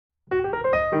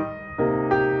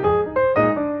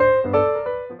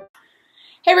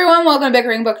Hey everyone, welcome to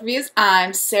Bickering Book Reviews.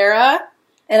 I'm Sarah.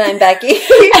 And I'm Becky.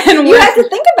 And you have to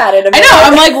think about it a minute. I know,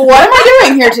 I'm like, what am I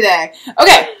doing here today?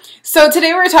 Okay, so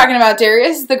today we're talking about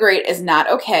Darius the Great is Not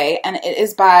Okay, and it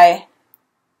is by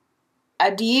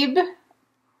Adib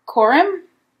Khorram?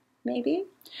 Maybe.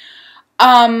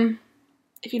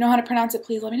 If you know how to pronounce it,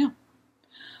 please let me know.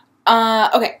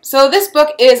 Okay, so this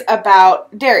book is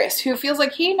about Darius, who feels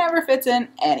like he never fits in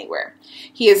anywhere.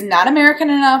 He is not American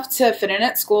enough to fit in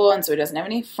at school, and so he doesn't have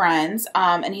any friends,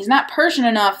 and he's not Persian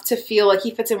enough to feel like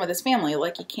he fits in with his family,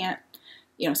 like he can't,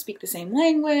 speak the same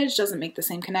language, doesn't make the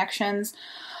same connections.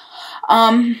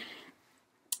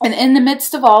 And in the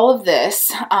midst of all of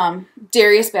this,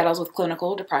 Darius battles with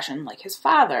clinical depression like his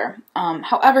father.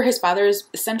 However, his father is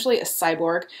essentially a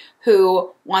cyborg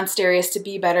who wants Darius to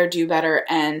be better, do better,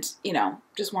 and,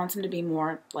 just wants him to be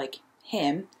more like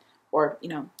him or,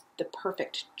 the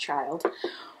perfect child.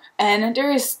 And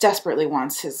Darius desperately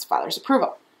wants his father's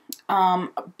approval.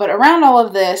 But around all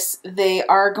of this, they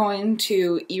are going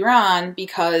to Iran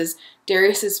because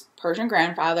Darius's Persian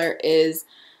grandfather is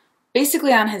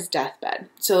basically on his deathbed.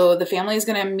 So the family is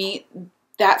going to meet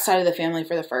that side of the family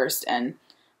for the first and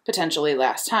potentially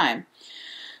last time.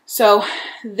 So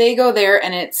they go there,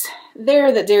 and it's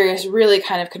there that Darius really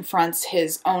kind of confronts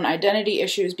his own identity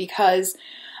issues because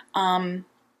at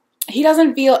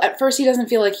first he doesn't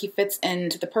feel like he fits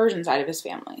into the Persian side of his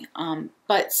family.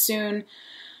 But soon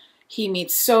he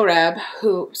meets Sorab,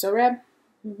 who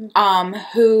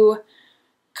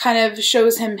kind of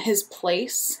shows him his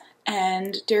place.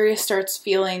 And Darius starts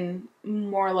feeling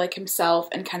more like himself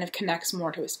and kind of connects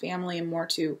more to his family and more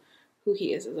to who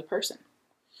he is as a person.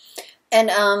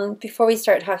 And before we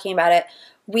start talking about it,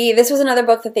 this was another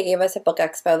book that they gave us at Book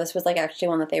Expo. This was actually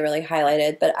one that they really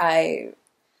highlighted, but I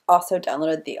also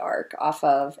downloaded the ARC off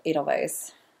of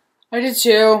Edelweiss. I did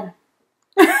too.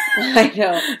 I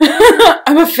know.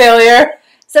 I'm a failure.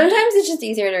 Sometimes it's just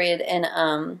easier to read in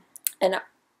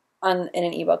an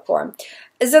ebook form.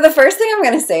 So the first thing I'm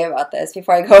going to say about this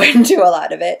before I go into a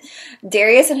lot of it,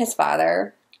 Darius and his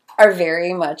father are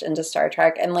very much into Star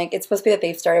Trek, and it's supposed to be that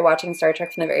they've started watching Star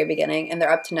Trek from the very beginning, and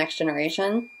they're up to Next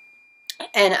Generation.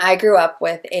 And I grew up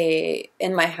with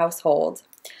in my household,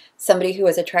 somebody who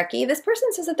was a Trekkie. This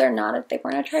person says that they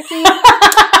weren't a Trekkie.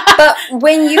 But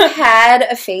when you had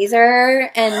a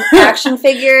phaser and action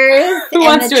figures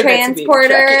and a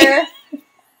transporter,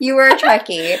 you were a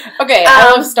Trekkie. Okay,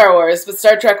 I love Star Wars, but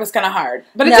Star Trek was kind of hard.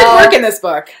 But it did work in this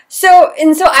book.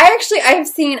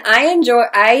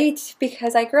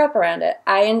 Because I grew up around it,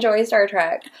 I enjoy Star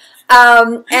Trek.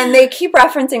 And they keep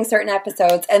referencing certain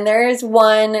episodes, and there's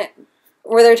one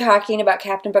where they're talking about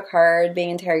Captain Picard being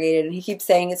interrogated, and he keeps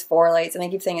saying it's 4 lights, and they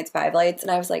keep saying it's 5 lights,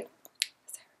 and I was like,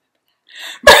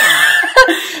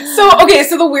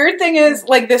 So the weird thing is,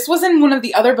 this was in one of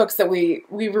the other books that we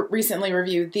recently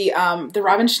reviewed, the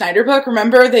Robin Schneider book.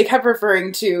 Remember, they kept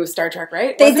referring to Star Trek,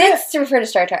 right? They did refer to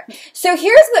Star Trek. So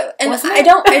here's I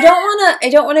don't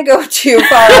want to go too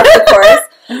far off the course,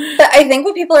 but I think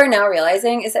what people are now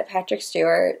realizing is that Patrick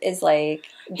Stewart is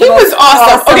he was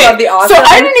awesome. Okay, of the awesome. So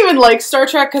I didn't even like Star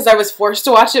Trek because I was forced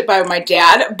to watch it by my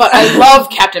dad, but I love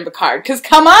Captain Picard because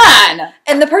come on.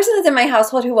 And the person that's in my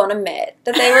household who won't admit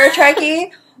that they were a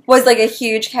Trekkie was a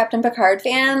huge Captain Picard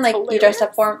fan. You dressed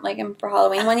up for him for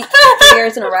Halloween 3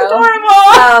 years in a row.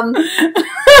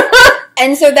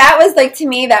 And so that was to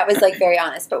me that was very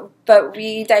honest. But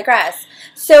we digress.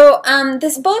 So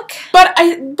this book. But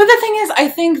the thing is, I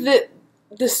think that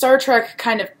the Star Trek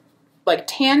kind of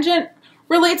tangent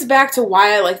relates back to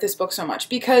why I like this book so much,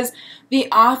 because the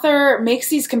author makes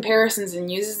these comparisons and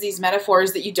uses these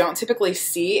metaphors that you don't typically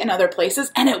see in other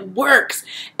places, and it works,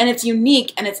 and it's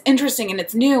unique, and it's interesting, and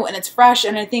it's new, and it's fresh,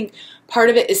 and I think part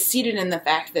of it is seated in the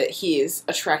fact that he's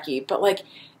a Trekkie, but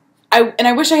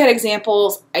I wish I had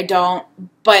examples, I don't,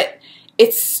 but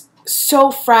it's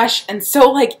so fresh and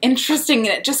so interesting,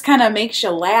 and it just kind of makes you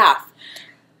laugh.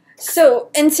 So,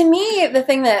 and to me, the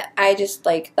thing that I just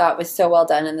thought was so well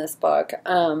done in this book,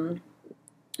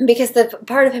 because the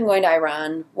part of him going to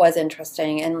Iran was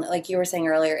interesting, and like you were saying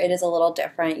earlier, it is a little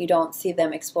different. You don't see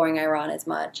them exploring Iran as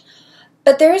much.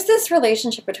 But there's this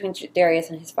relationship between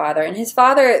Darius and his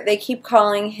father, they keep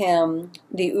calling him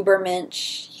the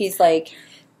Ubermensch. He's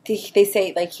they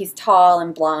say he's tall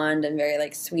and blonde and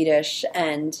very Swedish,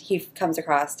 and he comes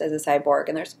across as a cyborg.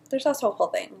 And there's also a whole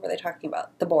thing where they're talking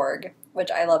about the Borg,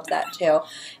 which I loved that too.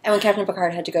 And when Captain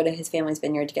Picard had to go to his family's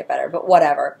vineyard to get better, but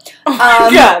whatever. Oh my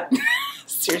God.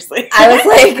 Seriously. I was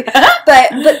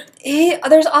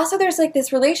there's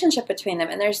this relationship between them,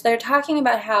 and they're talking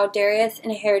about how Darius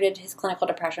inherited his clinical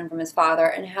depression from his father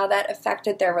and how that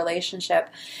affected their relationship.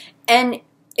 And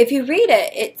if you read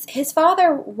it, it's his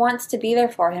father wants to be there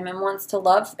for him and wants to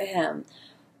love him,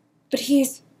 but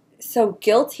he's so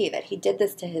guilty that he did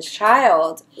this to his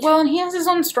child. Well, and he has his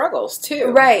own struggles too.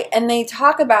 Right, and they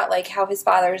talk about like how his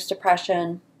father's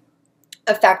depression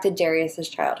affected Darius's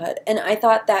childhood, and I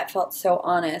thought that felt so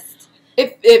honest.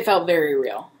 It felt very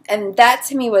real. And that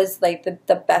to me was like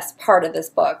the best part of this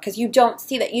book, because you don't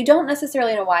see that. You don't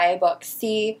necessarily in a YA book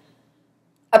see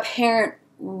a parent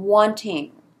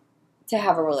wanting to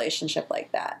have a relationship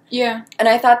like that. Yeah. And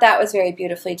I thought that was very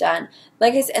beautifully done.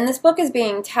 Like I said, and this book is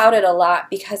being touted a lot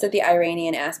because of the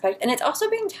Iranian aspect, and it's also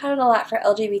being touted a lot for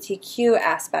LGBTQ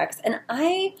aspects. And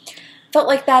I felt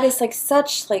like that is like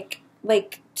such like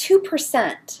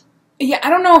 2%. Yeah, I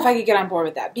don't know if I could get on board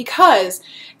with that, because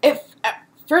if at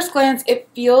first glance it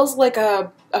feels like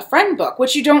a friend book,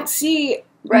 which you don't see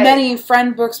many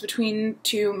friend books between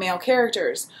two male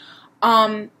characters.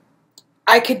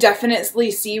 I could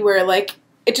definitely see where, like,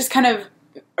 it just kind of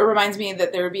reminds me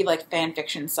that there would be, like, fan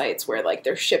fiction sites where, like,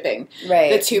 they're shipping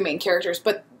the two main characters.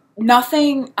 But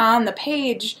nothing on the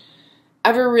page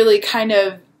ever really kind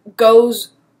of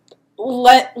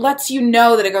lets you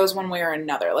know that it goes one way or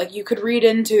another. Like, you could read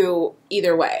into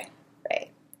either way.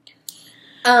 Right.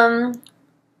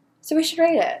 So we should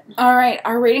rate it. All right.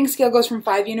 Our rating scale goes from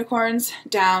 5 unicorns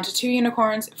down to 2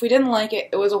 unicorns. If we didn't like it,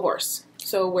 it was a horse.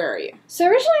 So where are you? So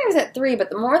originally I was at 3, but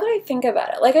the more that I think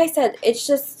about it, like I said, it's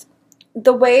just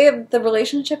the way of the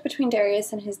relationship between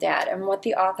Darius and his dad and what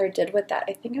the author did with that.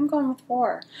 I think I'm going with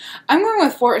 4. I'm going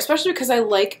with 4, especially because I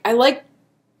like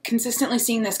consistently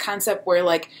seeing this concept where,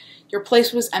 like, your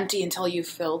place was empty until you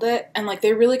filled it. And, like,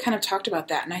 they really kind of talked about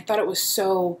that. And I thought it was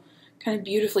so kind of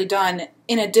beautifully done,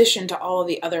 in addition to all of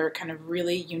the other kind of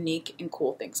really unique and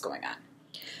cool things going on.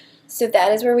 So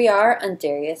that is where we are on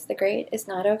Darius the Great is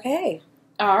Not Okay.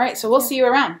 All right, so we'll see you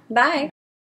around. Bye.